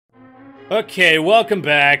Okay, welcome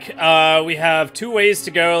back. We have two ways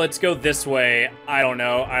to go. Let's go this way. I don't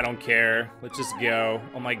know. I don't care. Let's just go.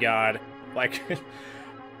 Oh my god.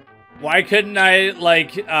 Why couldn't I,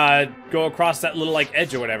 like, go across that little, like,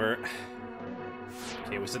 edge or whatever?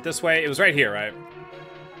 Okay, was it this way? It was right here, right?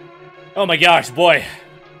 Oh my gosh, boy.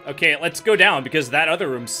 Okay, let's go down because that other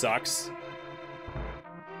room sucks.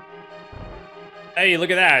 Hey, look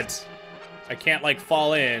at that. I can't, like,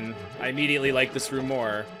 fall in. I immediately like this room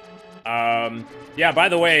more. Yeah, by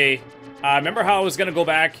the way, remember how I was gonna go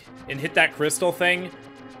back and hit that crystal thing?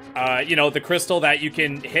 You know, the crystal that you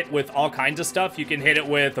can hit with all kinds of stuff. You can hit it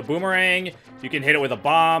with a boomerang, you can hit it with a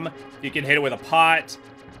bomb, you can hit it with a pot.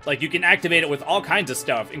 Like, you can activate it with all kinds of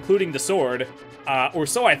stuff, including the sword. Or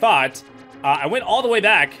so I thought. I went all the way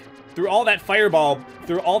back through all that fire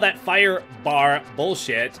bar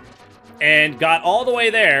bullshit, and got all the way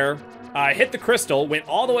there, hit the crystal, went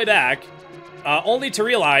all the way back, only to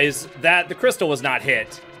realize that the crystal was not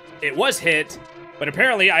hit. It was hit, but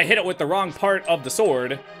apparently I hit it with the wrong part of the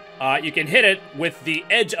sword. You can hit it with the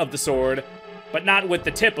edge of the sword, but not with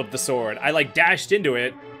the tip of the sword. I, like, dashed into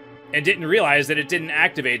it and didn't realize that it didn't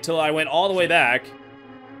activate till I went all the way back.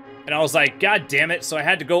 And I was like, god damn it, so I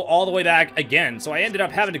had to go all the way back again. So I ended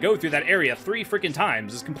up having to go through that area 3 freaking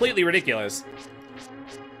times. It's completely ridiculous.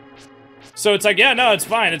 So it's like, yeah, no, it's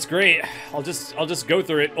fine, it's great. I'll just go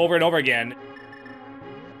through it over and over again.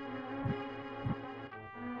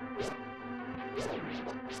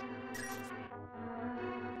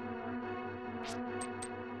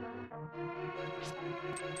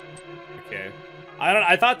 Okay.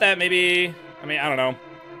 I thought that maybe, I mean, I don't know.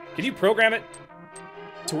 Can you program it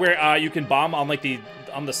to where you can bomb on, like,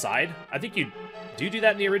 on the side? I think do you do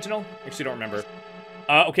that in the original? Actually, don't remember.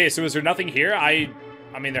 Okay, so is there nothing here? I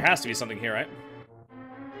mean, there has to be something here, right?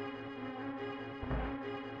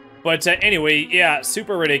 But anyway, yeah,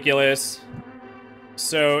 super ridiculous.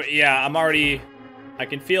 So, yeah, I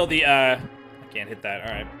can feel the, I can't hit that,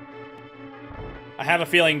 alright. I have a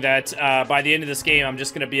feeling that by the end of this game, I'm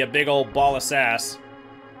just gonna be a big old ball of sass.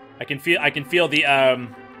 I can feel the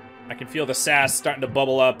sass starting to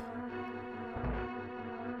bubble up.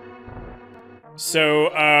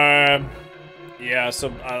 So, yeah, so,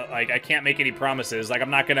 like, I can't make any promises. Like,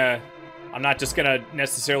 I'm not just gonna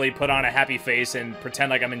necessarily put on a happy face and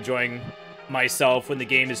pretend like I'm enjoying myself when the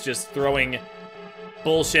game is just throwing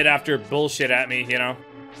bullshit after bullshit at me, you know?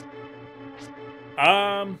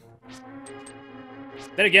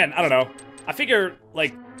 Then again, I don't know. I figure,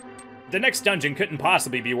 like, the next dungeon couldn't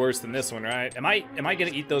possibly be worse than this one, right? Am I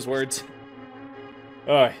gonna eat those words?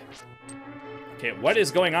 Ugh. Okay, what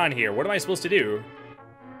is going on here? What am I supposed to do?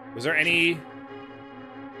 Was there any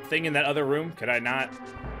thing in that other room? Could I not?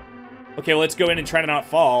 Okay, well, let's go in and try to not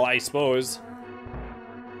fall, I suppose.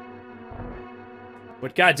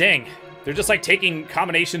 But god dang, they're just, like, taking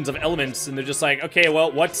combinations of elements, and they're just like, okay,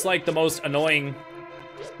 well, what's, like, the most annoying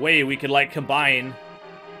way we could, like, combine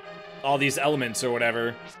all these elements or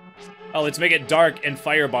whatever? Oh, let's make it dark and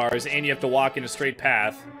fire bars, and you have to walk in a straight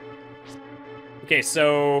path. Okay,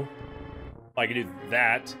 so I can do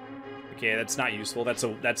that. Okay, that's not useful. That's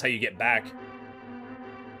how you get back.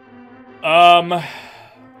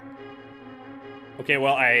 Okay,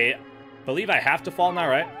 well, I believe I have to fall now,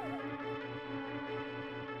 right?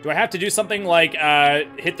 Do I have to do something like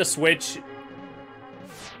hit the switch?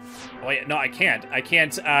 Oh, wait, no, I can't. I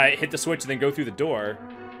can't hit the switch and then go through the door.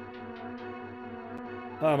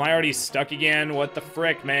 Oh, am I already stuck again? What the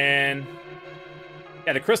frick, man?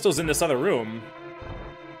 Yeah, the crystal's in this other room.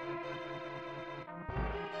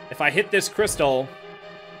 If I hit this crystal,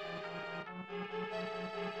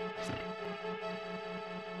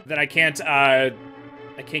 then I can't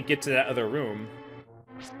get to that other room.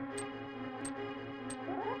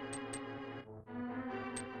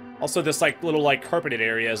 Also, this, like, little, like, carpeted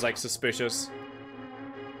area is, like, suspicious.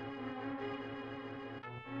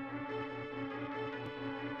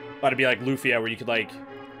 Thought it'd be like Lufia, where you could, like,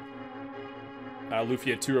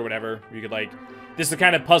 Lufia 2 or whatever, where you could, like, this is the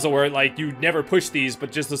kind of puzzle where, like, you never push these,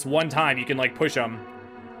 but just this one time you can, like, push them.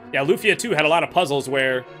 Yeah, Lufia 2 had a lot of puzzles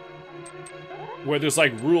where there's,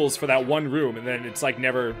 like, rules for that one room, and then it's, like,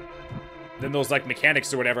 never, then those, like,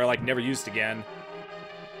 mechanics or whatever are, like, never used again.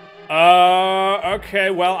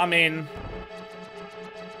 Okay, well, I mean,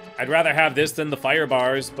 I'd rather have this than the fire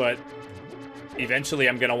bars, but eventually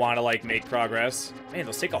I'm gonna want to, like, make progress. Man,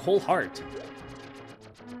 those take a whole heart.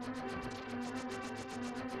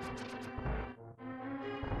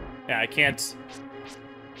 Yeah, I can't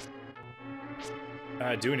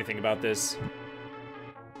do anything about this.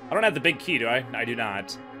 I don't have the big key, do I? I do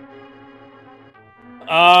not.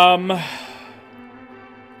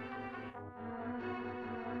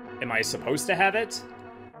 Am I supposed to have it?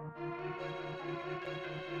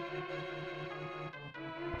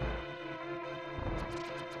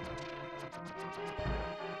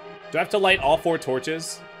 Do I have to light all 4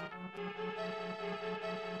 torches?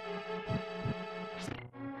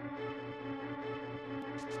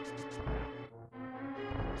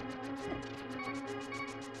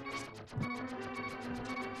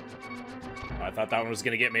 Oh, I thought that one was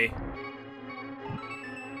gonna get me.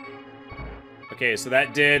 Okay, so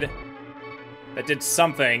that did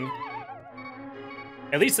something.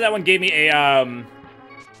 At least that one gave me a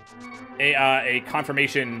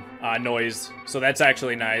confirmation noise, so that's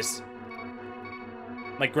actually nice.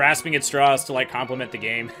 Like grasping at straws to like complement the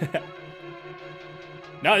game.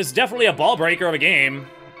 No, it's definitely a ball breaker of a game.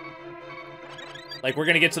 Like we're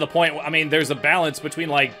gonna get to the point. I mean, there's a balance between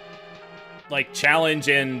like challenge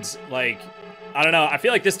and like I don't know. I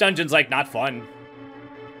feel like this dungeon's like not fun,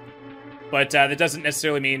 but that doesn't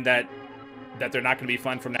necessarily mean that they're not gonna be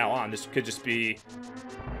fun from now on. This could just be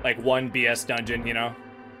like one BS dungeon, you know.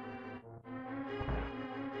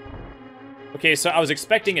 Okay, so I was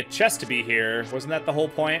expecting a chest to be here. Wasn't that the whole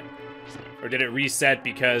point? Or did it reset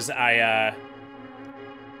because I,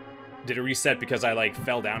 like,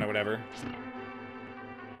 fell down or whatever?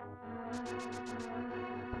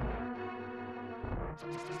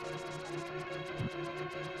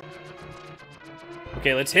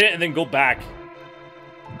 Okay, let's hit it and then go back.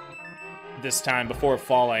 This time, before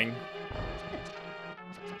falling.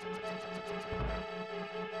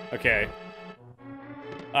 Okay.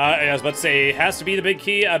 I was about to say, it has to be the big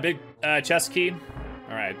key, a big chest key.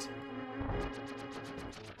 Alright.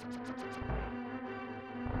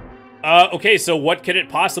 Okay, so what could it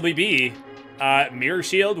possibly be? Mirror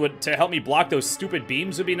shield to help me block those stupid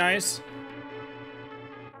beams would be nice.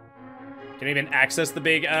 Can I even access the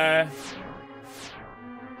big,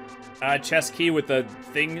 chest key with the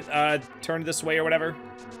thing, turned this way or whatever?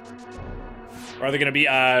 Or are they gonna be,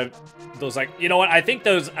 those like, you know what? I think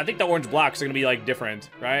the orange blocks are gonna be like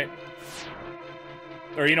different, right?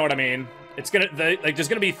 Or you know what I mean? It's gonna like there's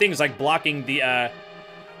gonna be things like blocking the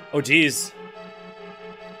oh geez.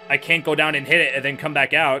 I can't go down and hit it and then come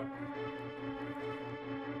back out.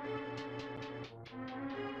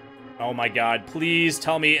 Oh my god, please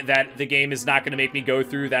tell me that the game is not gonna make me go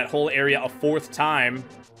through that whole area a 4th time.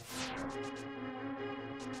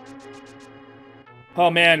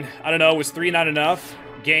 Oh man, I don't know, was 3 not enough?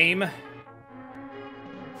 Game.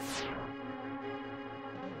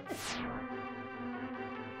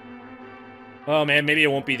 Oh man, maybe it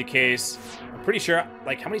won't be the case. I'm pretty sure,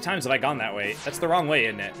 like, how many times have I gone that way? That's the wrong way,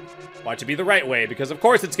 isn't it? Watch it be the right way, because of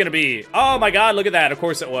course it's gonna be. Oh my god, look at that, of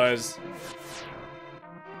course it was.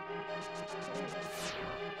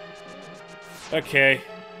 Okay.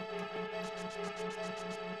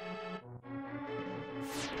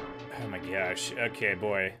 Oh my gosh, okay,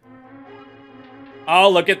 boy. Oh,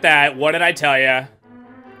 look at that, what did I tell ya?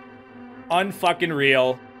 Unfucking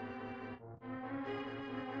real.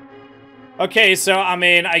 Okay, so, I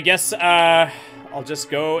mean, I guess, I'll just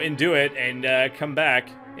go and do it and, come back.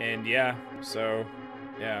 And, yeah, so,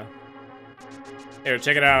 yeah. Here,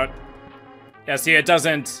 check it out. Yeah, see, it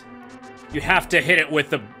doesn't... You have to hit it with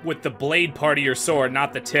the blade part of your sword,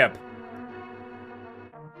 not the tip.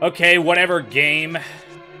 Okay, whatever, game.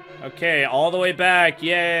 Okay, all the way back,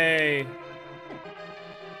 yay!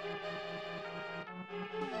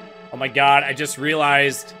 Oh my god, I just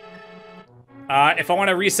realized... if I want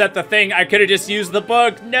to reset the thing, I could have just used the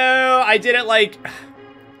book. No, I did it like...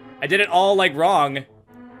 I did it all like wrong.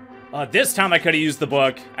 This time I could have used the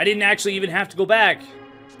book. I didn't actually even have to go back.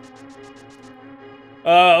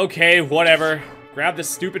 Okay, whatever. Grab the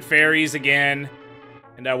stupid fairies again.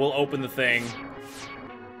 And I will open the thing.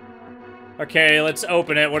 Okay, let's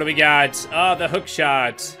open it. What do we got? Oh, the hook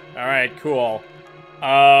shot. Alright, cool.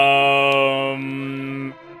 How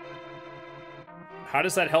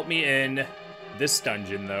does that help me in... this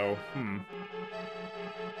dungeon, though. And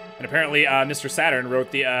apparently, Mr. Saturn wrote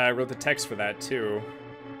the text for that too.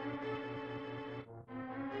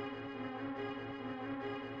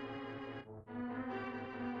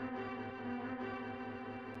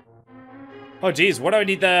 Oh, geez, what do I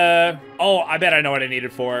need the? Oh, I bet I know what I need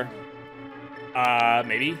it for.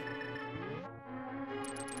 Maybe.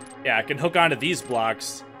 Yeah, I can hook onto these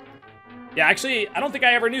blocks. Yeah, actually, I don't think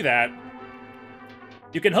I ever knew that.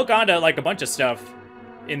 You can hook onto, like, a bunch of stuff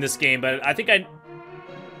in this game, but I think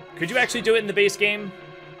could you actually do it in the base game?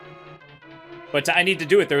 But I need to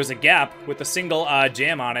do it. There was a gap with a single,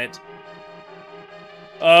 jam on it.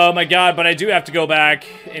 Oh my god, but I do have to go back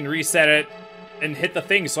and reset it and hit the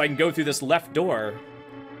thing so I can go through this left door.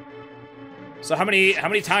 So how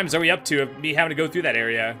many times are we up to of me having to go through that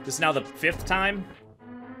area? This is now the 5th time?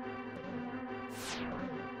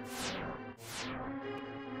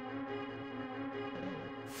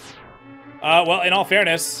 Well, in all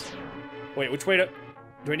fairness... Wait, which way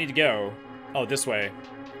do I need to go? Oh, this way.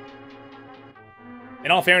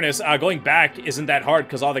 In all fairness, going back isn't that hard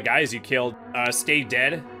because all the guys you killed stay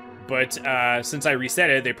dead. But since I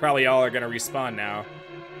reset it, they probably all are going to respawn now.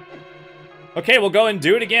 Okay, we'll go and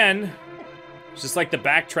do it again. It's just like the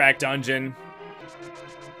backtrack dungeon.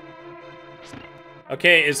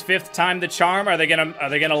 Okay, is 5th time the charm? Are they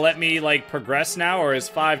gonna let me like progress now, or is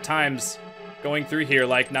 5 times going through here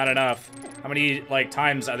like not enough? How many like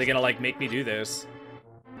times are they gonna like make me do this?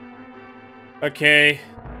 Okay,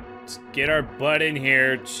 let's get our butt in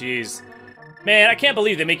here. Jeez, man, I can't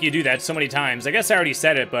believe they make you do that so many times. I guess I already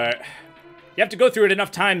said it, but you have to go through it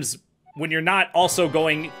enough times when you're not also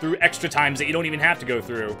going through extra times that you don't even have to go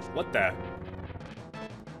through. What the?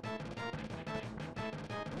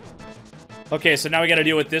 Okay, so now we gotta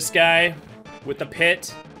deal with this guy with the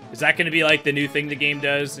pit. Is that gonna be like the new thing the game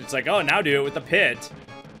does? It's like, oh, now do it with the pit.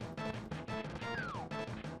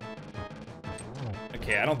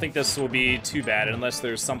 Okay, I don't think this will be too bad unless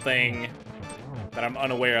there's something that I'm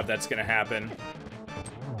unaware of that's gonna happen.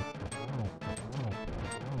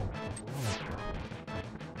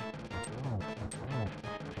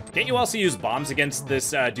 Can't you also use bombs against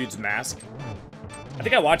this dude's mask? I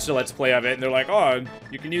think I watched a Let's Play of it, and they're like, oh,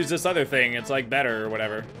 you can use this other thing. It's, like, better or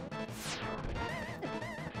whatever.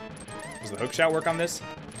 Does the hookshot work on this?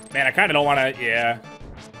 Man, I kind of don't want to... Yeah.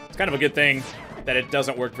 It's kind of a good thing that it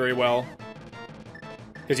doesn't work very well.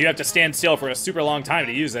 Because you have to stand still for a super long time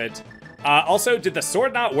to use it. Also, did the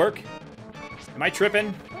sword not work? Am I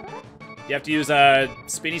tripping? You have to use a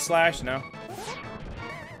spinny slash? No?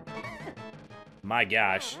 My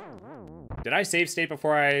gosh. Did I save state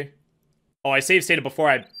before I... Oh, I save stated before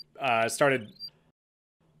I started...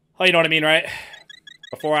 Oh, you know what I mean, right?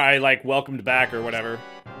 Before I, like, welcomed back or whatever.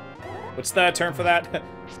 What's the term for that?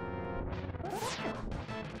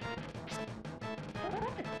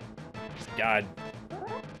 God.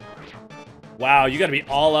 Wow, you gotta be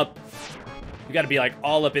all up... You gotta be, like,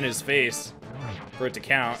 all up in his face for it to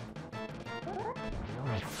count.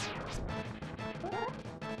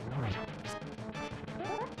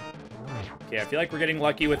 Okay, I feel like we're getting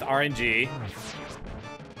lucky with RNG.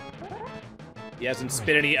 He hasn't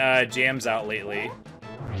spit any jams out lately.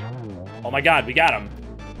 Oh my god, we got him.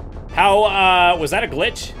 How, was that a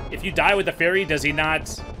glitch? If you die with the fairy, does he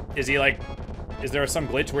not... Is he like... Is there some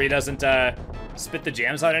glitch where he doesn't spit the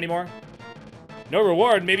jams out anymore? No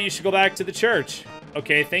reward, maybe you should go back to the church.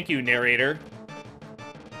 Okay, thank you, narrator.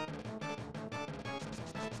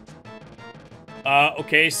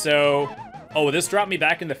 Okay, so... Oh, will this drop me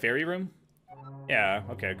back in the fairy room? Yeah,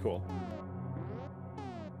 okay, cool.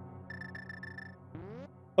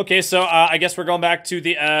 Okay, so, I guess we're going back to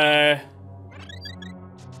the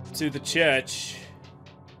church.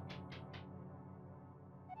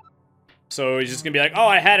 So he's just gonna be like, oh,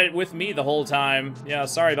 I had it with me the whole time. Yeah,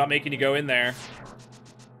 sorry about making you go in there.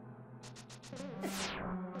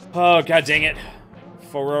 Oh, god dang it.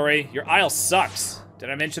 Ferrari, your aisle sucks. Did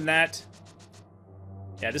I mention that?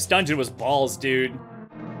 Yeah, this dungeon was balls, dude.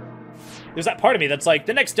 There's that part of me that's like,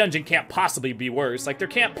 the next dungeon can't possibly be worse. Like, there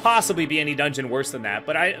can't possibly be any dungeon worse than that.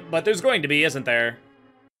 But there's going to be, isn't there?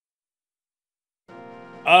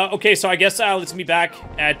 Okay, so I guess let's meet back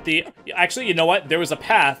at the... Actually, you know what? There was a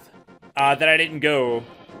path that I didn't go.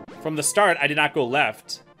 From the start, I did not go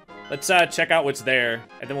left. Let's check out what's there,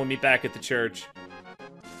 and then we'll meet back at the church.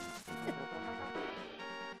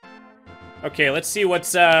 Okay, let's see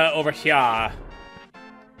what's over here.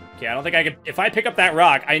 Okay, I don't think I could... If I pick up that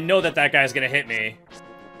rock, I know that that guy's gonna hit me.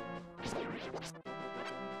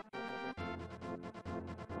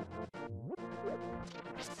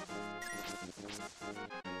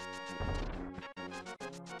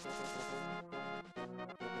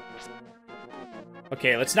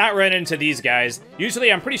 Okay, let's not run into these guys.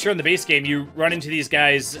 Usually, I'm pretty sure in the base game, you run into these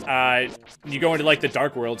guys, you go into, like, the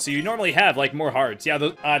dark world, so you normally have, like, more hearts. Yeah,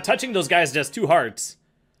 touching those guys does 2 hearts.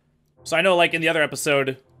 So I know, like, in the other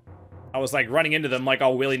episode... I was, like, running into them, like,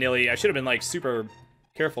 all willy-nilly. I should have been, like, super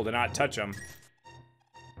careful to not touch them.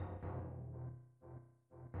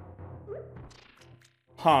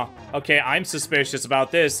 Huh. Okay, I'm suspicious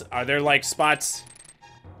about this. Are there, like, spots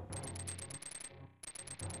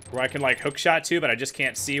where I can, like, hookshot to, but I just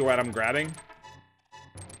can't see what I'm grabbing?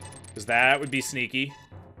 Because that would be sneaky.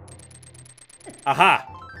 Aha!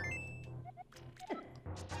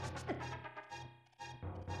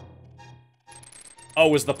 Oh,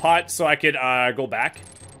 was the pot so I could go back?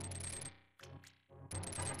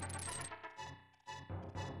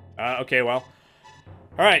 Okay, well.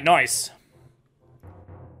 Alright, nice.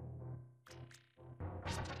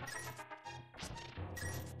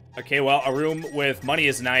 Okay, well, a room with money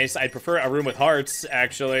is nice. I'd prefer a room with hearts,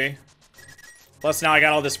 actually. Plus, now I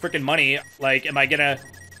got all this freaking money. Like, am I gonna...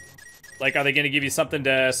 Like, are they gonna give you something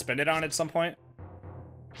to spend it on at some point?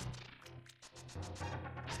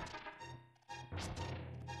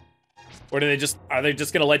 Or do they just... Are they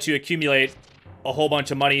just gonna let you accumulate a whole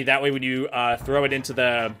bunch of money? That way, when you throw it into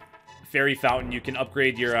the fairy fountain, you can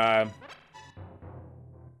upgrade your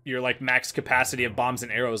like, max capacity of bombs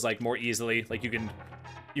and arrows, like, more easily. Like,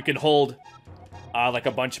 you can hold, like,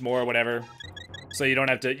 a bunch more or whatever. So you don't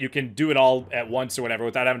have to... You can do it all at once or whatever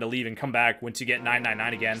without having to leave and come back once you get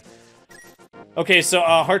 999 again. Okay, so,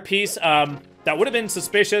 heart piece. That would have been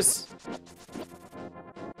suspicious.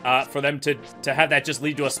 For them to have that just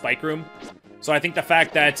lead to a spike room. So I think the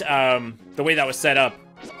fact that, the way that was set up,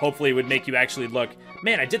 hopefully would make you actually look,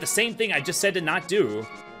 man, I did the same thing I just said to not do.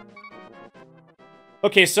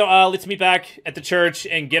 Okay, so, let's meet back at the church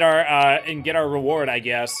and get our reward, I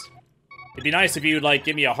guess. It'd be nice if you'd, like,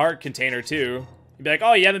 give me a heart container, too. You'd be like,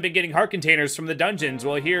 oh, you haven't been getting heart containers from the dungeons.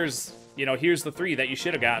 Well, here's, you know, here's the 3 that you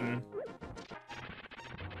should have gotten.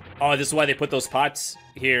 Oh, this is why they put those pots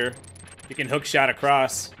here. You can hook shot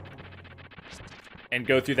across and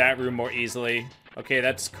go through that room more easily. Okay,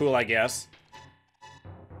 that's cool, I guess.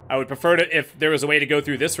 I would prefer to if there was a way to go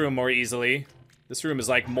through this room more easily. This room is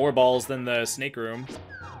like more balls than the snake room.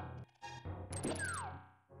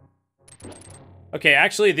 Okay,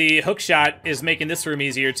 actually the hook shot is making this room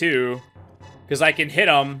easier too, because I can hit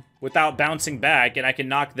them without bouncing back and I can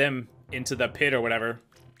knock them into the pit or whatever.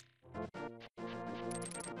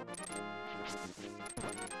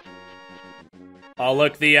 Oh,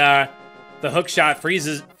 look, the hook shot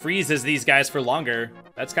freezes these guys for longer.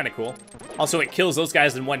 That's kind of cool. Also, it kills those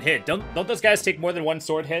guys in one hit. Don't those guys take more than one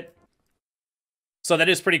sword hit? So that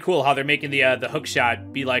is pretty cool how they're making the hook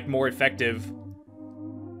shot be, like, more effective.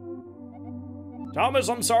 Thomas,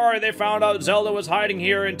 I'm sorry they found out Zelda was hiding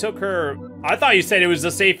here and took her. I thought you said it was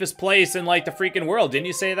the safest place in, like, the freaking world. Didn't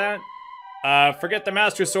you say that? Forget the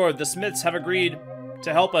Master Sword. The Smiths have agreed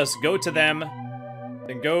to help us. Go to them.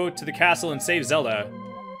 Then go to the castle and save Zelda.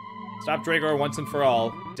 Stop Dragor once and for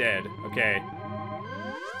all. Dead. Okay.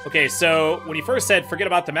 Okay, so when you first said forget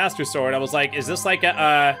about the Master Sword, I was like, is this like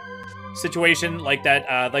a situation like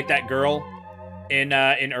that girl in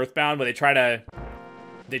Earthbound where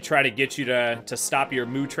they try to get you to stop your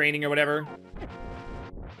Mu training or whatever?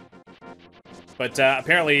 But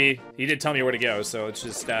apparently he did tell me where to go, so it's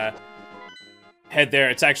just head there.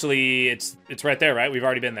 It's actually it's right there, right? We've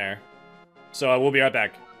already been there. So we'll be right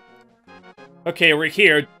back. Okay, we're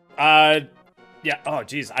here. Yeah, oh,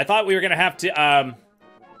 geez. I thought we were gonna have to,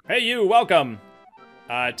 hey, you, welcome.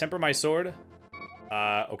 Temper my sword.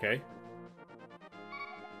 Okay.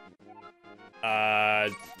 Why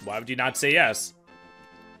would you not say yes?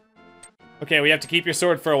 Okay, we have to keep your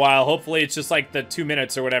sword for a while. Hopefully it's just, like, the 2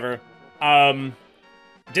 minutes or whatever.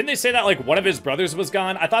 Didn't they say that, like, one of his brothers was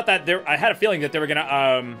gone? I thought that I had a feeling that they were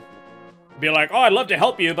gonna, be like, oh, I'd love to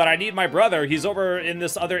help you, but I need my brother. He's over in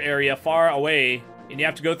this other area far away, and you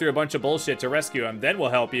have to go through a bunch of bullshit to rescue him. Then we'll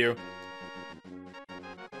help you.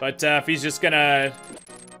 But if he's just gonna...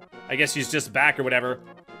 I guess he's just back or whatever.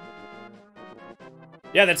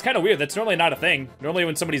 Yeah, that's kind of weird. That's normally not a thing. Normally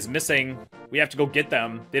when somebody's missing, we have to go get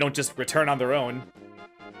them. They don't just return on their own.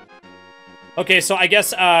 Okay, so I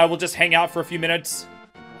guess we'll just hang out for a few minutes,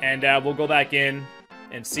 and we'll go back in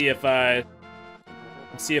and see if the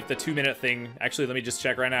 2-minute thing... Actually, let me just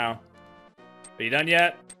check right now. Are you done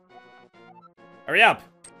yet? Hurry up!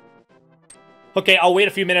 Okay, I'll wait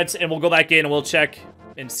a few minutes and we'll go back in and we'll check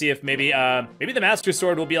and see if maybe maybe the Master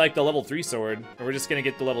Sword will be like the level 3 sword. Or we're just gonna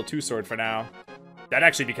get the level 2 sword for now. That'd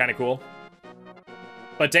actually be kind of cool.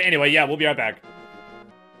 But anyway, yeah, we'll be right back.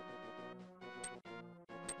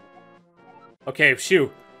 Okay,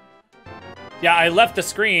 shoo. Yeah, I left the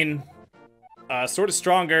screen. Sword is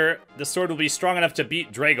stronger. The sword will be strong enough to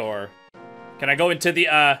beat Dragor. Can I go into the,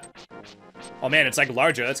 Oh man, it's like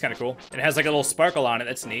larger. That's kind of cool. And it has like a little sparkle on it.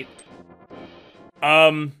 That's neat.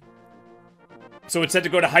 So it said to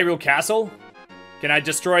go to Hyrule Castle? Can I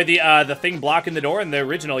destroy the thing blocking the door? In the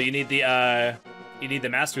original, you need the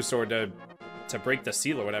Master Sword to break the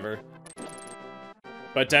seal or whatever.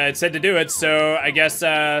 But it said to do it, so I guess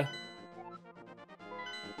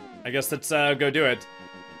let's go do it.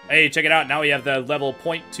 Hey, check it out. Now we have the level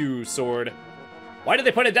 0.2 sword. Why did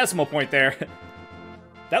they put a decimal point there?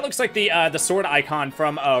 That looks like the sword icon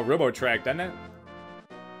from Robotrek, doesn't it?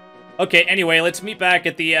 Okay, anyway, let's meet back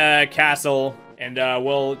at the castle, and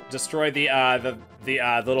we'll destroy the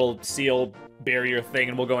little seal barrier thing,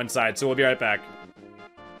 and we'll go inside. So we'll be right back.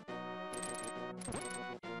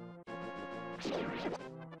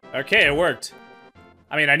 Okay, it worked.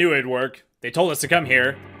 I mean, I knew it'd work. They told us to come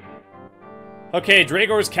here. Okay,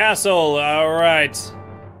 Dragor's Castle. All right.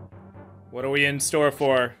 What are we in store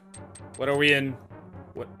for? What are we in?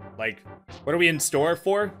 What are we in store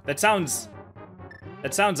for? That sounds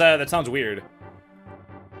weird.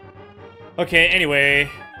 Okay, anyway.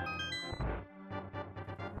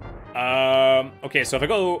 Okay, so if I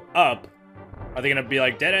go up, are they gonna be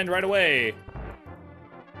like dead end right away?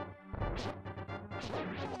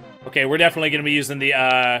 Okay, we're definitely gonna be using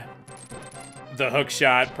the hook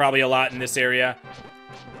shot probably a lot in this area.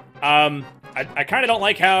 I kind of don't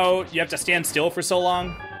like how you have to stand still for so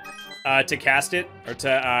long to cast it or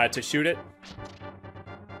to shoot it.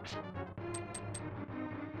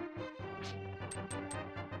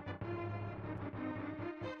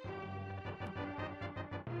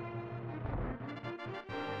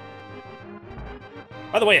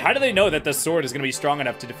 By the way, how do they know that the sword is going to be strong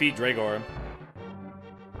enough to defeat Dragor?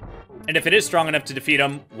 And if it is strong enough to defeat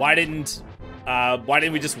him, why didn't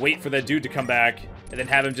we just wait for the dude to come back and then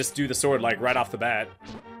have him just do the sword like right off the bat?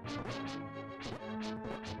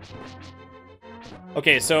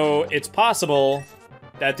 Okay, so it's possible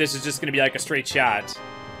that this is just going to be like a straight shot,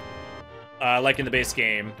 like in the base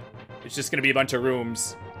game. It's just going to be a bunch of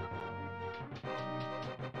rooms.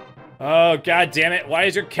 Oh, god damn it! Why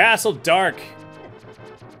is your castle dark?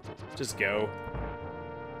 Just go.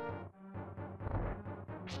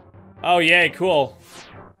 Oh, yay, cool.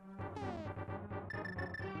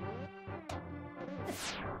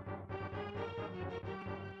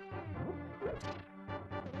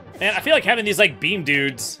 Man, I feel like having these, like, beam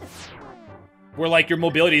dudes where, like, your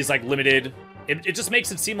mobility is, like, limited, it just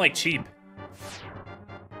makes it seem, like, cheap.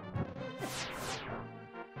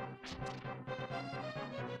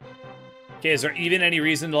 Okay, is there even any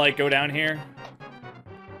reason to, like, go down here?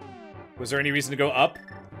 Was there any reason to go up?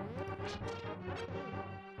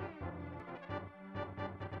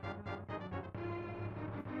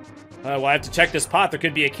 Well, I have to check this pot. There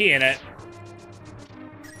could be a key in it.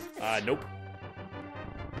 Nope.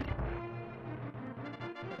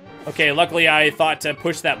 Okay, luckily I thought to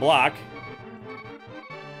push that block.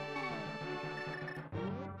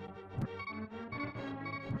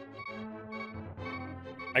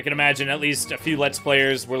 I can imagine at least a few Let's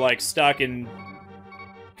Players were, like, stuck and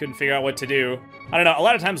couldn't figure out what to do. I don't know, a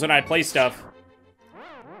lot of times when I play stuff,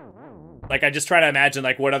 like, I just try to imagine,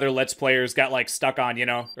 like, what other Let's Players got, like, stuck on, you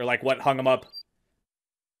know? Or, like, what hung them up.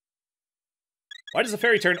 Why does the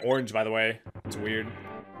fairy turn orange, by the way? It's weird.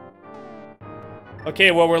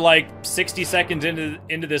 Okay, well, we're, like, 60 seconds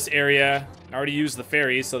into this area. I already used the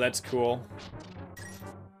fairy, so that's cool.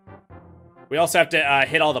 We also have to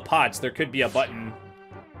hit all the pots. There could be a button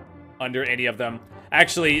under any of them.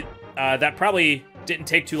 Actually, that probably didn't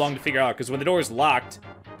take too long to figure out, because when the door is locked,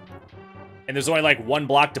 and there's only, like, one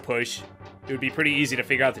block to push, it would be pretty easy to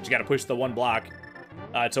figure out that you gotta push the one block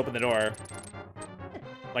to open the door.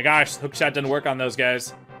 My gosh, hookshot doesn't work on those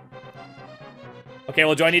guys. Okay,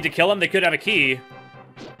 well, do I need to kill them? They could have a key.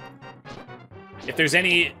 If there's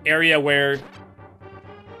any area where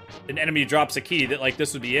an enemy drops a key, that, like,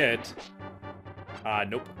 this would be it.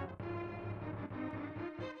 Nope.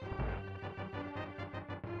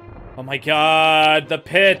 Oh my god, the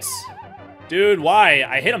pits. Dude, why?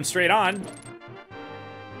 I hit him straight on.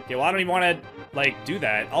 Okay, well, I don't even want to, like, do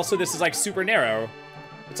that. Also, this is, like, super narrow.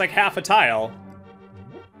 It's like half a tile.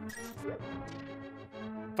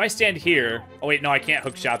 If I stand here... Oh, wait, no, I can't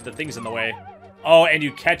hook shot. The thing's in the way. Oh, and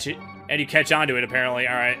you catch it. And you catch onto it, apparently.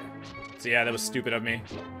 All right. So, yeah, that was stupid of me.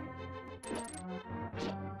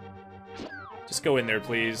 Just go in there,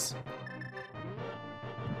 please.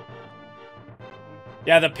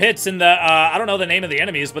 Yeah, the pits and the, I don't know the name of the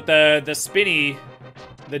enemies, but the spinny,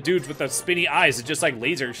 the dudes with the spinny eyes that just, like,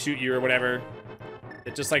 laser shoot you or whatever.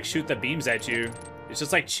 That just, like, shoot the beams at you. It's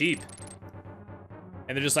just, like, cheap.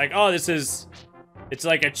 And they're just like, oh, this is, it's,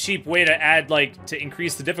 like, a cheap way to add, like, to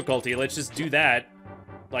increase the difficulty. Let's just do that,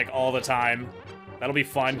 like, all the time. That'll be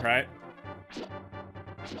fun, right?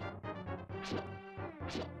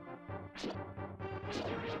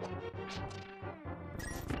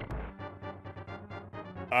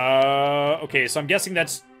 Okay, so I'm guessing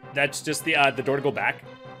that's just the door to go back.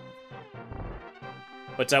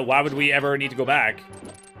 But why would we ever need to go back?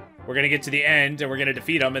 We're gonna get to the end, and we're gonna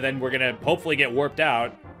defeat them, and then we're gonna hopefully get warped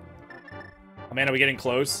out. Oh man, are we getting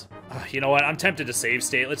close? You know what? I'm tempted to save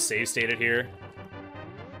state. Let's save state it here.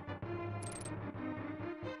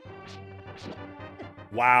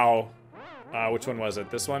 Wow. Which one was it?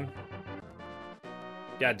 This one?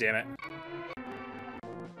 God damn it.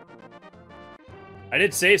 I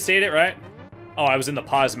did save state it, right? Oh, I was in the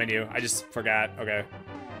pause menu. I just forgot. Okay.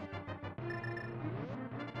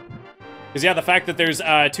 Because, yeah, the fact that there's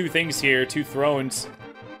two things here, two thrones,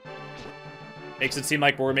 makes it seem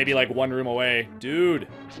like we're maybe, like, one room away. Dude.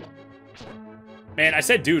 Man, I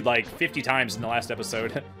said dude, like, 50 times in the last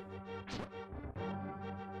episode.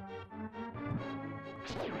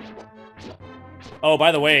 Oh,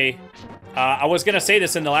 by the way, I was gonna say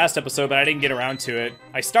this in the last episode, but I didn't get around to it.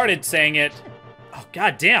 I started saying it. Oh,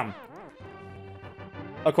 god damn.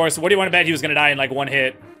 Of course, what do you want to bet he was gonna die in, like, one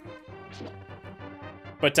hit?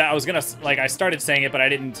 But I was gonna, like, I started saying it, but I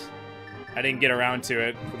didn't get around to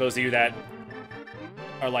it. For those of you that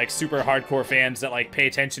are, like, super hardcore fans that, like, pay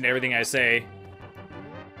attention to everything I say.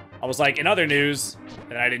 I was like, in other news,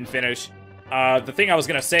 and I didn't finish. The thing I was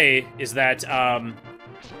gonna say is that,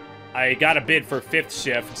 I got a bid for 5th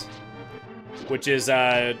shift, which is,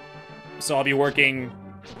 so I'll be working,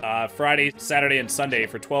 Friday, Saturday, and Sunday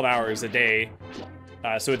for 12 hours a day.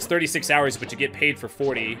 So it's 36 hours, but you get paid for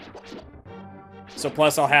 40. So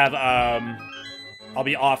plus I'll have, I'll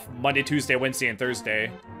be off Monday, Tuesday, Wednesday, and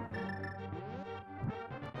Thursday.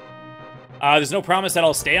 There's no promise that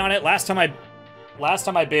I'll stay on it. Last time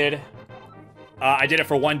I bid, I did it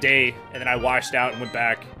for 1 day, and then I washed out and went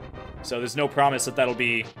back. So there's no promise that that'll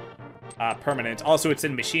be permanent. Also, it's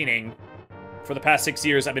in machining. For the past 6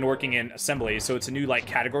 years, I've been working in assembly, so it's a new, like,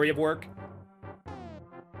 category of work.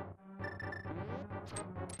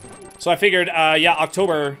 So I figured, yeah,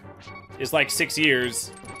 October is, like, 6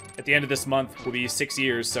 years. At the end of this month will be 6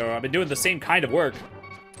 years, so I've been doing the same kind of work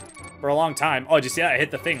for a long time. Oh, just, yeah, I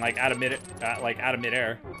hit the thing, like, out of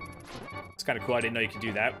midair. It's kind of cool. I didn't know you could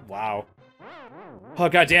do that. Wow. Oh,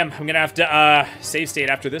 goddamn. I'm gonna have to, save state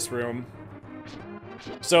after this room.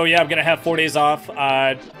 So, yeah, I'm gonna have 4 days off.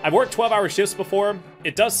 I've worked 12-hour shifts before.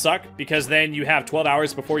 It does suck, because then you have 12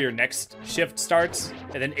 hours before your next shift starts,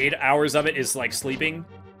 and then 8 hours of it is, like, sleeping.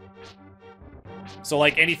 So,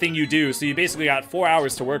 like, anything you do, so you basically got 4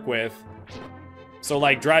 hours to work with. So,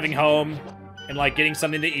 like, driving home, and, like, getting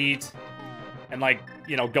something to eat, and, like,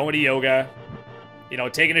 you know, going to yoga, you know,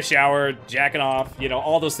 taking a shower, jacking off, you know,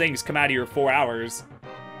 all those things come out of your 4 hours.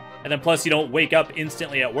 And then plus you don't wake up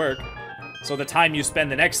instantly at work. So the time you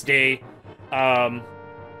spend the next day,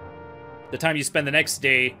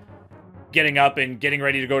 getting up and getting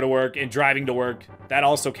ready to go to work and driving to work, that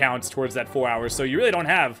also counts towards that 4 hours. So you really don't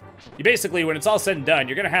have, you basically, when it's all said and done,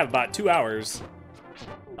 you're gonna have about 2 hours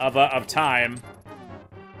of time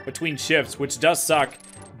between shifts, which does suck.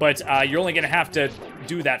 But you're only gonna have to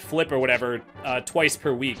do that flip or whatever twice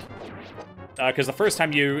per week. Because the first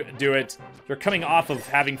time you do it, you're coming off of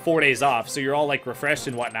having 4 days off, so you're all, like, refreshed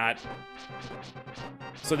and whatnot.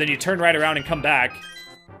 So then you turn right around and come back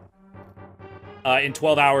in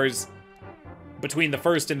 12 hours between the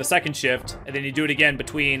first and the second shift, and then you do it again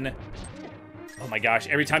between... Oh my gosh,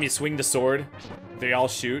 every time you swing the sword, they all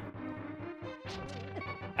shoot.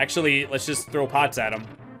 Actually, let's just throw pots at them.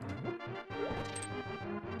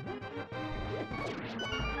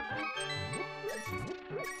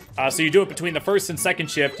 So you do it between the first and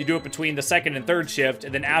second shift, you do it between the second and third shift,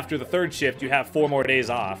 and then after the third shift, you have 4 more days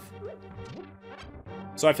off.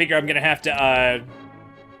 So I figure I'm gonna have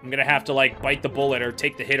to, like, bite the bullet or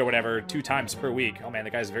take the hit or whatever 2 times per week. Oh man,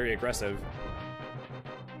 the guy's very aggressive.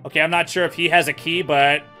 Okay, I'm not sure if he has a key,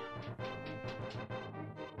 but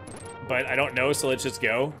I don't know, so let's just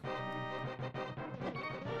go.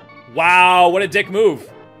 Wow, what a dick move.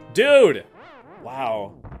 Dude!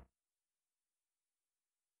 Wow.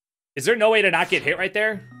 Is there no way to not get hit right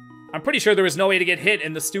there? I'm pretty sure there was no way to get hit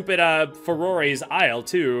in the stupid, Ferrore's aisle,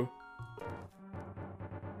 too.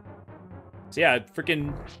 So yeah,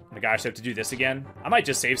 freaking... Oh my gosh, I have to do this again. I might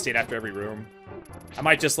just save state after every room. I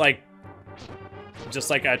might just, like...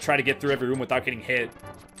 try to get through every room without getting hit.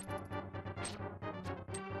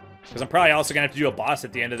 Because I'm probably also gonna have to do a boss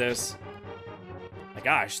at the end of this. My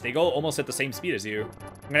gosh, they go almost at the same speed as you.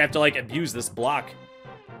 I'm gonna have to, like, abuse this block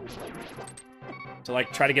to,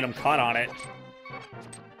 like, try to get him caught on it.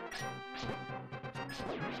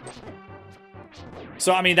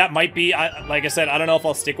 So, I mean, that might be, like I said, I don't know if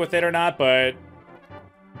I'll stick with it or not, but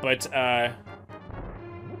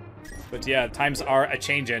yeah, times are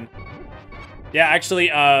a-changin'. Yeah,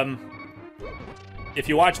 actually, if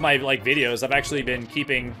you watch my, like, videos, I've actually been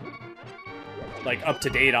keeping, like, up to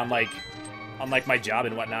date on, like, my job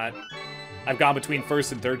and whatnot. I've gone between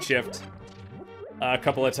first and third shift a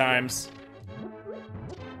couple of times.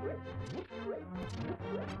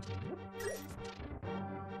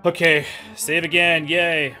 Okay, save again,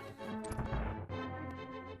 yay.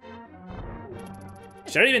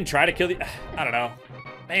 Should I even try to kill the... I don't know.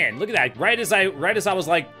 Man, look at that. Right as I was,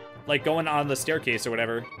 like, like, going on the staircase or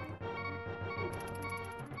whatever.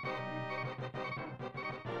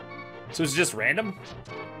 So it's just random?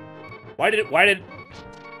 Why did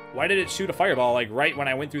it shoot a fireball, like, right when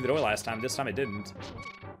I went through the door last time? This time it didn't.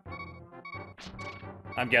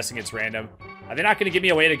 I'm guessing it's random. Are they not going to give me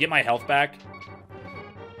a way to get my health back?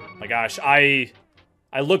 My gosh, I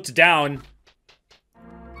looked down.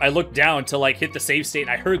 I looked down to, like, hit the save state, and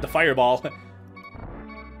I heard the fireball.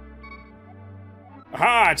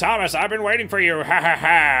 Ha, Thomas, I've been waiting for you. Ha ha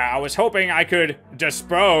ha. I was hoping I could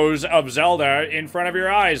dispose of Zelda in front of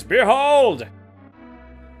your eyes. Behold!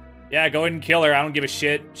 Yeah, go ahead and kill her. I don't give a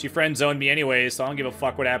shit. She friend-zoned me anyway, so I don't give a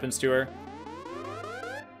fuck what happens to her.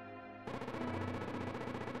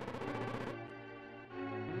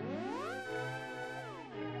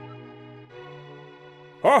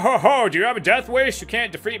 Ho ho ho! Do you have a death wish? You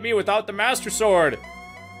can't defeat me without the Master Sword.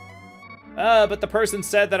 But the person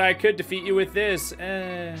said that I could defeat you with this.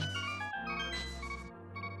 Wouldn't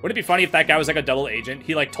it be funny if that guy was like a double agent?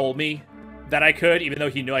 He like told me that I could, even though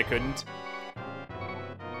he knew I couldn't.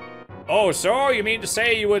 Oh, so you mean to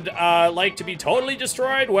say you would like to be totally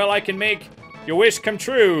destroyed? Well, I can make your wish come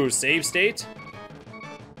true. Save state.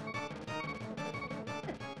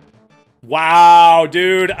 Wow,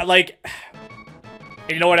 dude. Like,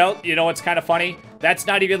 you know what else? You know what's kind of funny? That's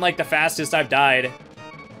not even like the fastest I've died.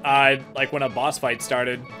 Like when a boss fight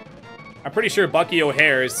started. I'm pretty sure Bucky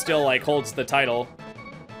O'Hare is still like holds the title.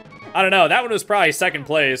 I don't know. That one was probably second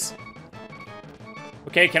place.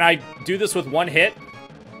 Okay, can I do this with one hit?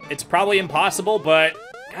 It's probably impossible, but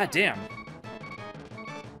goddamn.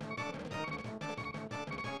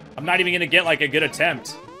 I'm not even gonna get like a good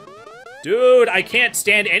attempt. Dude, I can't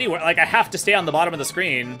stand anywhere. Like I have to stay on the bottom of the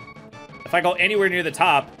screen. If I go anywhere near the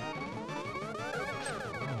top.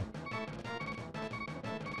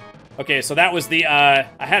 Okay, so that was the, I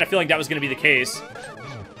had a feeling that was gonna be the case.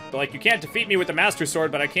 But like, you can't defeat me with the Master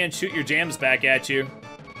Sword, but I can shoot your jams back at you.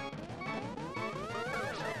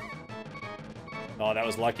 Oh, that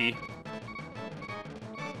was lucky.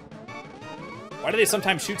 Why do they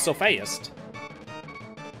sometimes shoot so fast?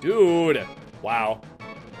 Dude. Wow.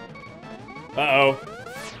 Uh-oh.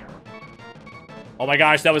 Oh my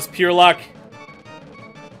gosh, that was pure luck.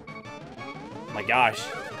 Oh my gosh.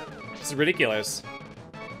 This is ridiculous.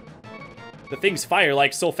 The things fire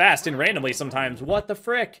like so fast and randomly sometimes. What the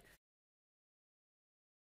frick?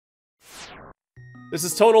 This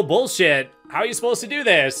is total bullshit. How are you supposed to do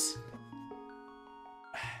this?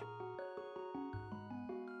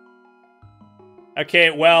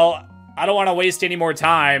 Okay, well, I don't want to waste any more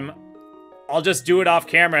time. I'll just do it off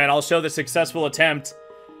camera and I'll show the successful attempt.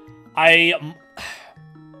 I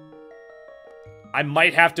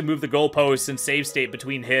might have to move the goalposts and save state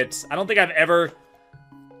between hits. I don't think I've ever...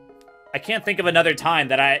 I can't think of another time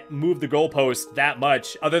that I moved the goalpost that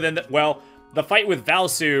much, other than, well, the fight with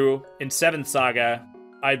Valsu in 7th Saga.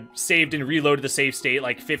 I saved and reloaded the save state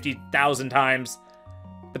like 50,000 times.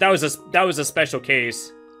 But that was a special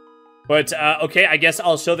case. But, okay, I guess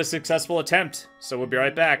I'll show the successful attempt. So we'll be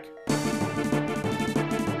right back.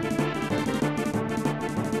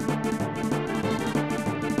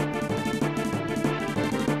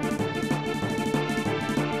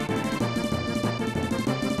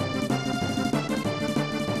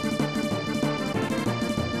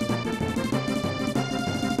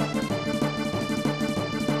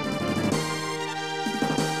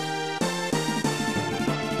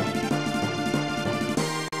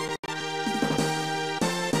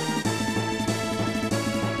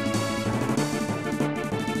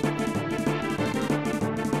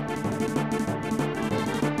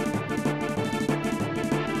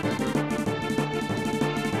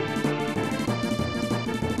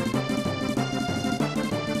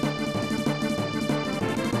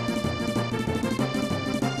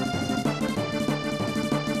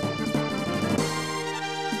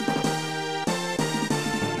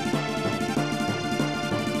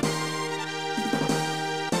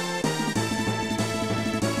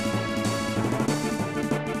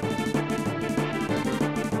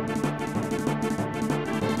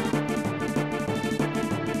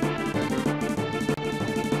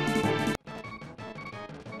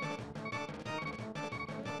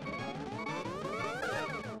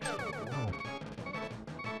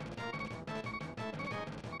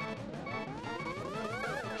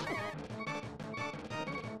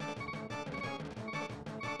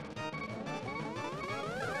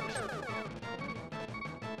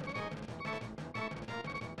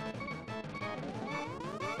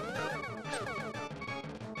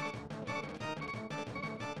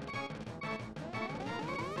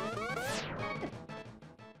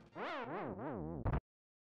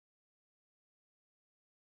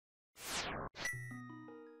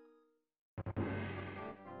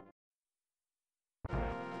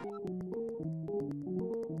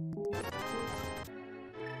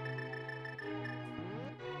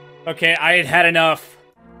 Okay, I had had enough.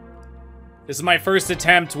 This is my first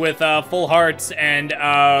attempt with full hearts and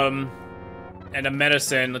a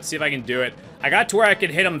medicine. Let's see if I can do it. I got to where I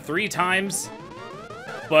could hit him 3 times,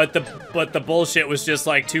 but the bullshit was just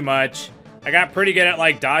like too much. I got pretty good at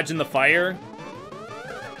like dodging the fire,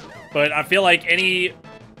 but I feel like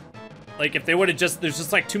if they would have there's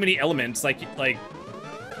just like too many elements, like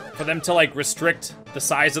for them to like restrict the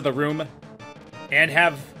size of the room and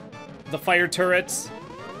have the fire turrets.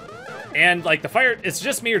 And, like, it's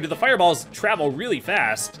just me, or do the fireballs travel really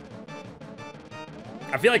fast?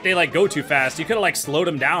 I feel like they, like, go too fast. You could have, like, slowed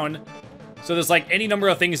them down. So there's, like, any number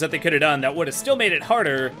of things that they could have done that would have still made it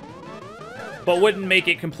harder, but wouldn't make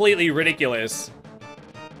it completely ridiculous.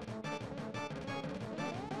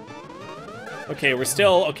 Okay,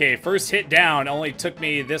 okay, first hit down only took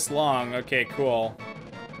me this long. Okay, cool.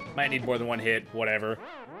 Might need more than one hit, whatever.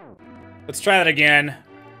 Let's try that again.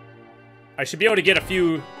 I should be able to get a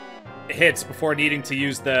few hits before needing to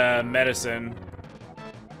use the medicine.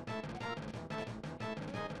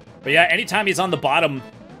 But yeah, anytime he's on the bottom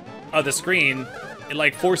of the screen, it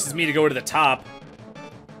like forces me to go to the top.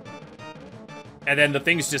 And then the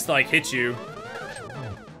things just like hit you.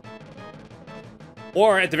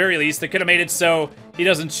 Or at the very least, they could have made it so he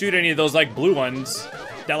doesn't shoot any of those like blue ones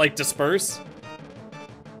that like disperse.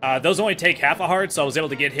 Those only take half a heart, so I was able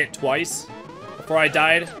to get hit twice before I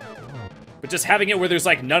died. But just having it where there's,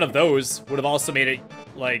 like, none of those would have also made it,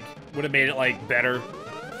 like, better.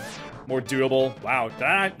 More doable. Wow,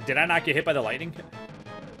 did I not get hit by the lightning?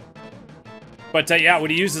 But, yeah, when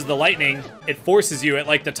he uses the lightning, it forces you at,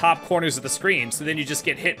 like, the top corners of the screen, so then you just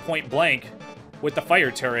get hit point blank with the fire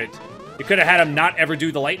turret. You could have had him not ever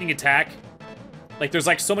do the lightning attack. Like, there's,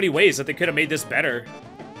 like, so many ways that they could have made this better.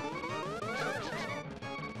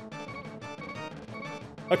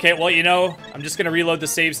 Okay, well, you know, I'm just gonna reload the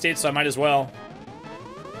save state, so I might as well.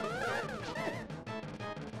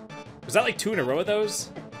 Was that like 2 in a row of those?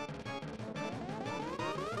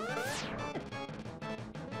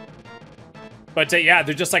 But yeah,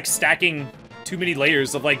 they're just like stacking too many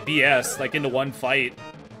layers of like BS like into one fight.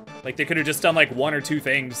 Like they could have just done like 1 or 2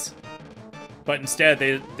 things. But instead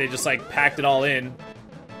they just like packed it all in.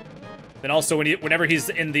 Then also whenever he's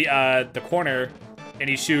in the corner and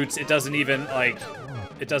he shoots, it doesn't even like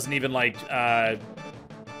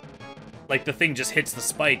the thing just hits the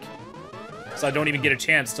spike. So I don't even get a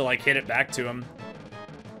chance to like hit it back to him.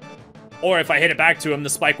 Or if I hit it back to him, the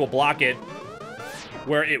spike will block it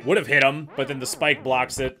where it would have hit him, but then the spike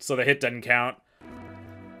blocks it, so the hit doesn't count.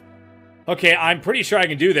 Okay, I'm pretty sure I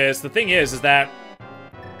can do this. The thing is that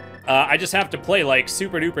I just have to play like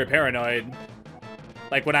super duper paranoid.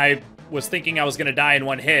 Like when I was thinking I was gonna die in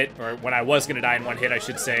 1 hit, or when I was gonna die in 1 hit, I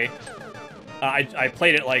should say. I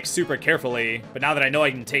played it, like, super carefully, but now that I know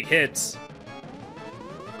I can take hits...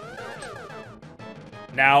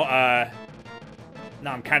 Now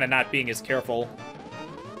I'm kind of not being as careful.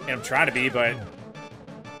 And I'm trying to be, but...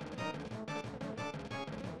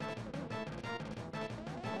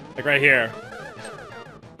 Like, right here.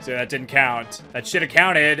 So that didn't count. That should have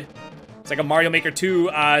counted. It's like a Mario Maker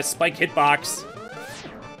 2 spike hitbox.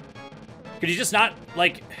 Could you just not,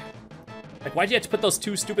 like, why'd you have to put those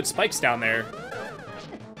 2 stupid spikes down there?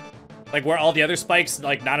 Like, where all the other spikes,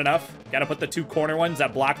 like, not enough? Gotta put the 2 corner ones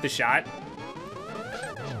that block the shot?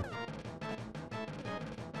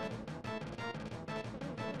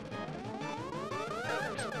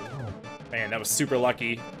 Man, that was super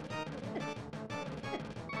lucky.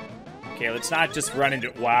 Okay, let's not just run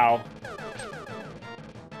into... Wow.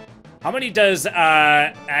 How many does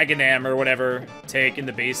Aghanim or whatever take in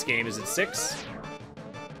the base game? Is it 6?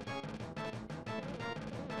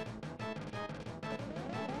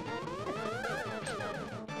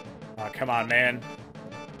 Oh, come on, man.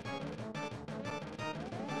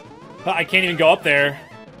 Oh, I can't even go up there.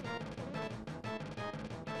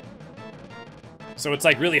 So it's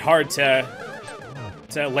like really hard to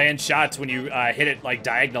land shots when you hit it like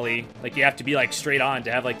diagonally. Like you have to be like straight on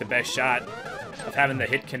to have like the best shot of having the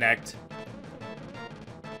hit connect.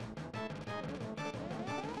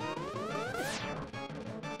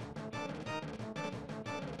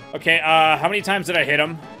 Okay, how many times did I hit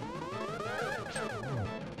him?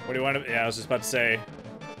 What do you want to... Yeah, I was just about to say.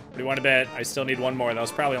 What do you want to bet? I still need 1 more. That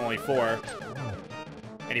was probably only 4.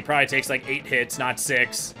 And he probably takes like 8 hits, not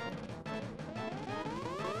 6.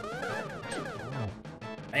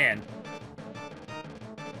 Man.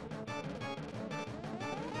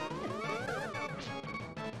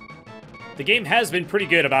 The game has been pretty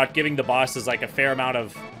good about giving the bosses like a fair amount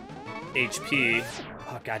of HP.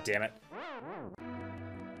 Oh, god damn it.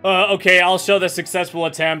 Okay, I'll show the successful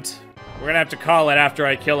attempt. We're gonna have to call it after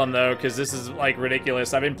I kill him, though, because this is, like,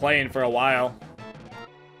 ridiculous. I've been playing for a while.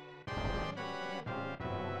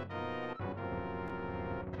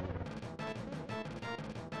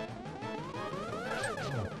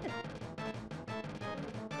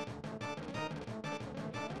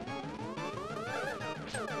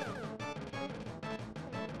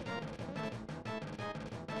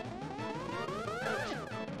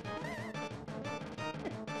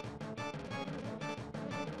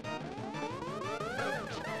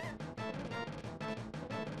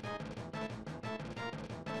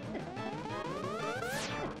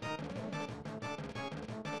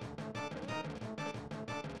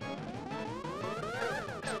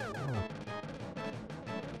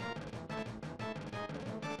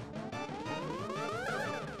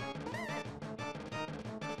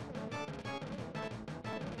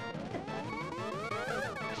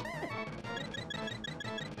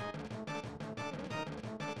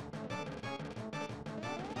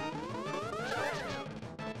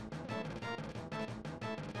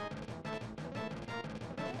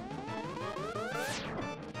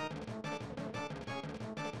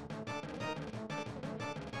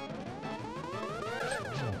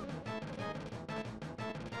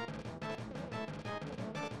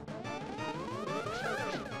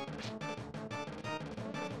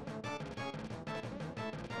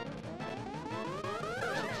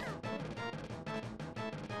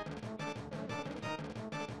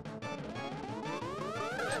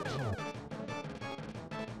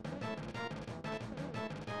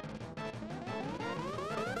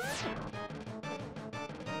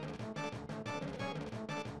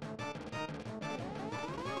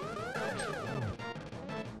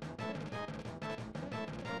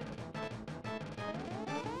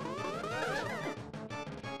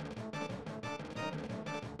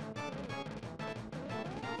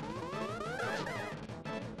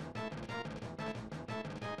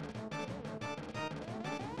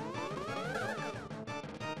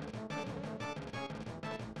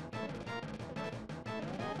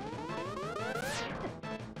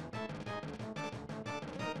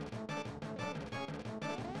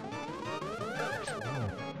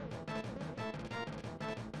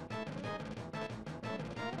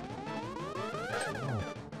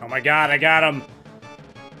 Oh my god, I got him.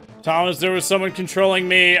 Thomas, there was someone controlling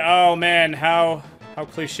me. Oh man, how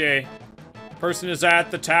cliche. Person is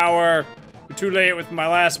at the tower. You're too late. With my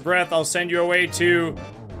last breath, I'll send you away to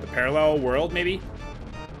the parallel world, maybe?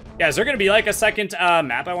 Yeah, is there gonna be like a second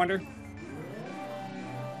map, I wonder?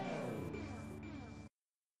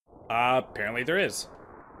 Apparently there is.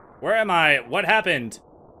 Where am I? What happened?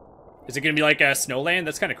 Is it gonna be like a snowland?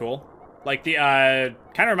 That's kind of cool. Like the, kind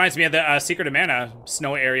of reminds me of the Secret of Mana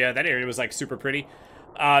snow area. That area was like super pretty.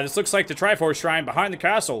 This looks like the Triforce Shrine behind the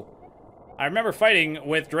castle. I remember fighting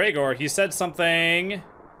with Dragor. He said something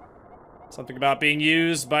about being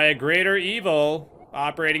used by a greater evil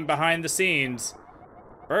operating behind the scenes.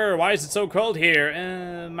 Brr, why is it so cold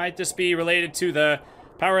here? Might this be related to the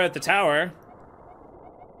power at the tower?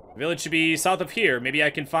 The village should be south of here. Maybe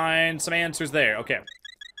I can find some answers there. Okay.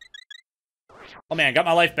 Oh man, got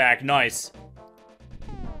my life back. Nice.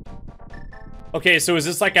 Okay, so is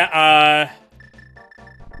this like a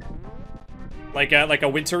like a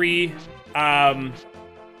wintry I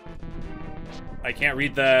can't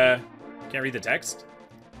read the text?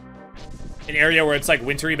 An area where it's like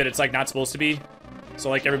wintry but it's like not supposed to be. So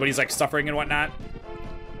like everybody's like suffering and whatnot.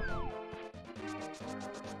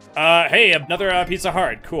 Hey, another Pizza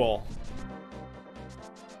Hut. Cool.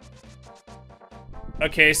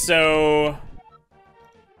 Okay, so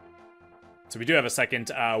we do have a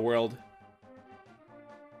second world.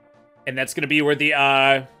 And that's gonna be where the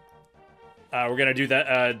we're gonna do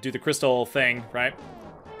the crystal thing, right?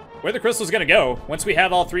 Where the crystal's gonna go once we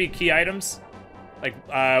have all 3 key items. Like,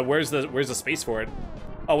 where's the space for it?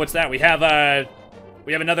 Oh, what's that? We have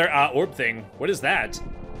another orb thing. What is that?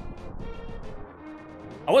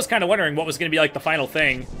 I was kind of wondering what was gonna be like the final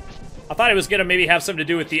thing. I thought it was gonna maybe have something to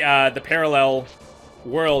do with the parallel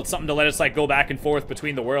world, something to let us like go back and forth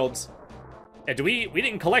between the worlds. Yeah, we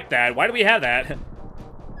didn't collect that. Why do we have that?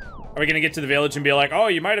 Are we gonna get to the village and be like, oh,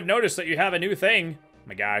 you might have noticed that you have a new thing? Oh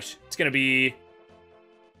my gosh, it's gonna be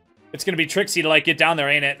tricksy to like get down there,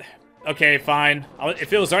 ain't it? Okay, fine.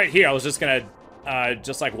 If it was right here, I was just gonna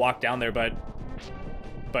just like walk down there, but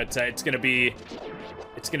it's gonna be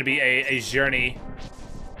a journey.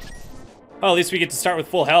 Oh, at least we get to start with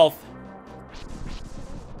full health.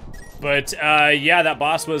 But yeah, that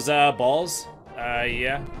boss was balls.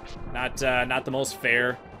 Yeah, not the most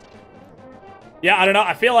fair. Yeah, I don't know.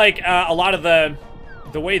 I feel like a lot of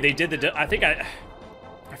the way they did I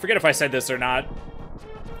forget if I said this or not.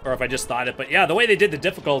 or if I just thought it. But yeah, the way they did the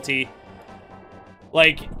difficulty,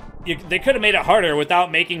 like, they could have made it harder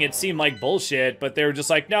without making it seem like bullshit, but they were just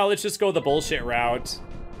like, no, let's just go the bullshit route.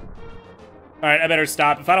 All right, I better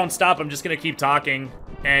stop. If I don't stop, I'm just going to keep talking.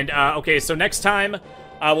 And, okay, so next time,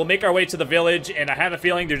 we'll make our way to the village, and I have a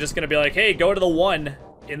feeling they're just going to be like, hey, go to the one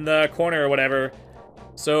in the corner or whatever.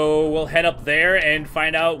 So we'll head up there and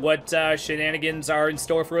find out what shenanigans are in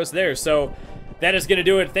store for us there. So that is going to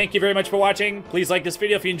do it. Thank you very much for watching. Please like this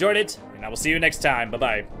video if you enjoyed it, and I will see you next time.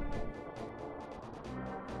 Bye-bye.